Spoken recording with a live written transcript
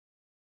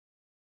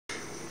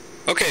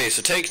Okay,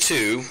 so take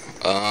two.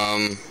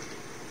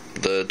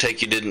 The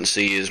take you didn't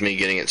see is me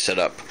getting it set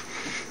up.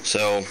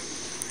 So,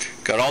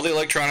 got all the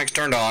electronics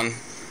turned on,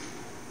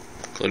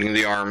 including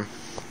the arm.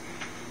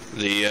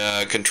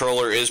 The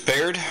controller is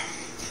paired,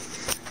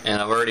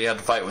 and I've already had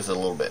to fight with it a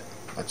little bit.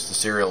 That's the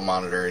serial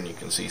monitor, and you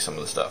can see some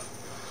of the stuff.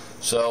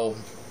 So,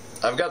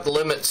 I've got the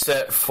limit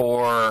set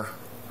for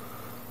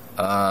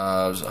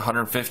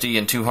 150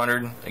 and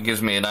 200. It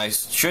gives me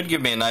should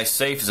give me a nice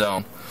safe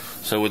zone.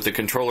 So with the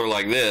controller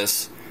like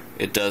this,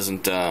 it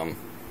doesn't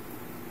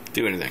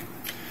do anything.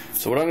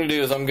 So what I'm going to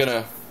do is I'm going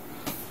to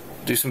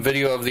do some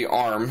video of the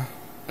arm,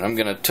 and I'm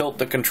going to tilt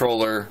the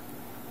controller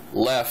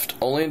left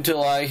only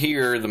until I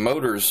hear the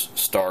motors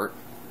start,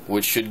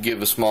 which should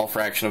give a small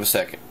fraction of a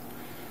second.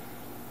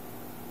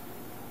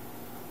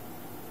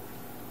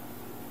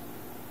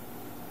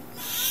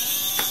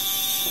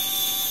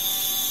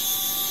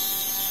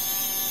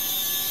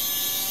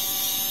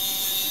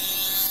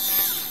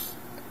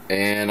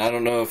 And I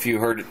don't know if you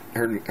heard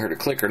it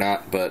click or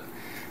not, but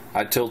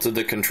I tilted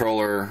the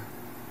controller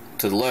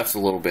to the left a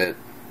little bit,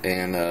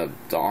 and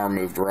the arm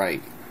moved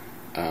right.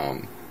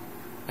 And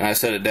I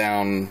set it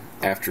down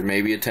after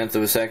maybe 1/10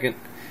 of a second,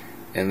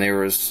 and there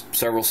was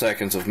several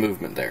seconds of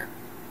movement there.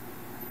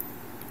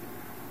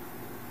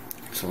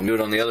 So we'll do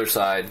it on the other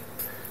side,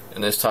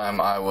 and this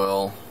time I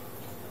will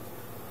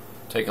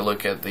take a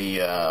look at the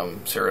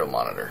serial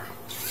monitor.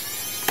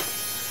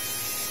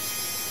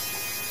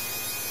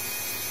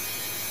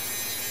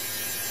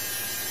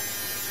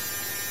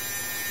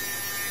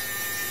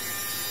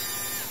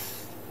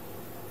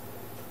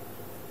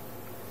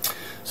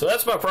 So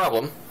that's my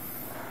problem.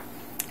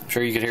 I'm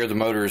sure you can hear the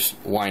motors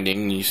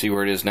winding. You see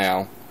where it is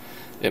now.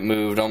 It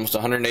moved almost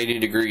 180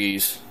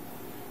 degrees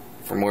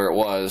from where it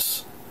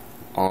was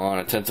on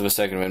 1/10 of a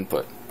second of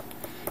input.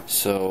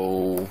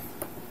 So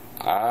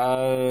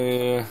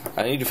I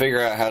need to figure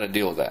out how to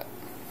deal with that,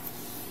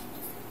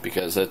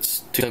 because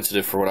that's too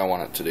sensitive for what I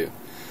want it to do.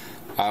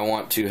 I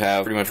want to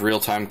have pretty much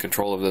real-time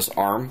control of this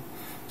arm.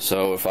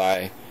 So if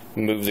I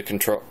move the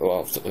control,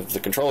 well, if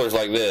the controller is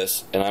like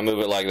this and I move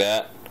it like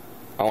that,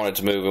 I want it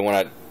to move, and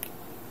when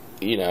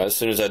as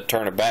soon as I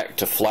turn it back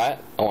to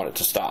flat, I want it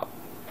to stop.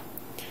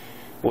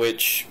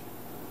 Which,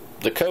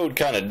 the code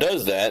kind of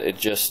does that. It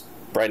just,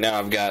 right now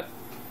I've got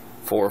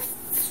 4 or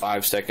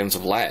 5 seconds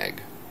of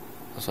lag.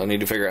 So I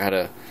need to figure out how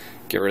to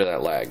get rid of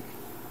that lag.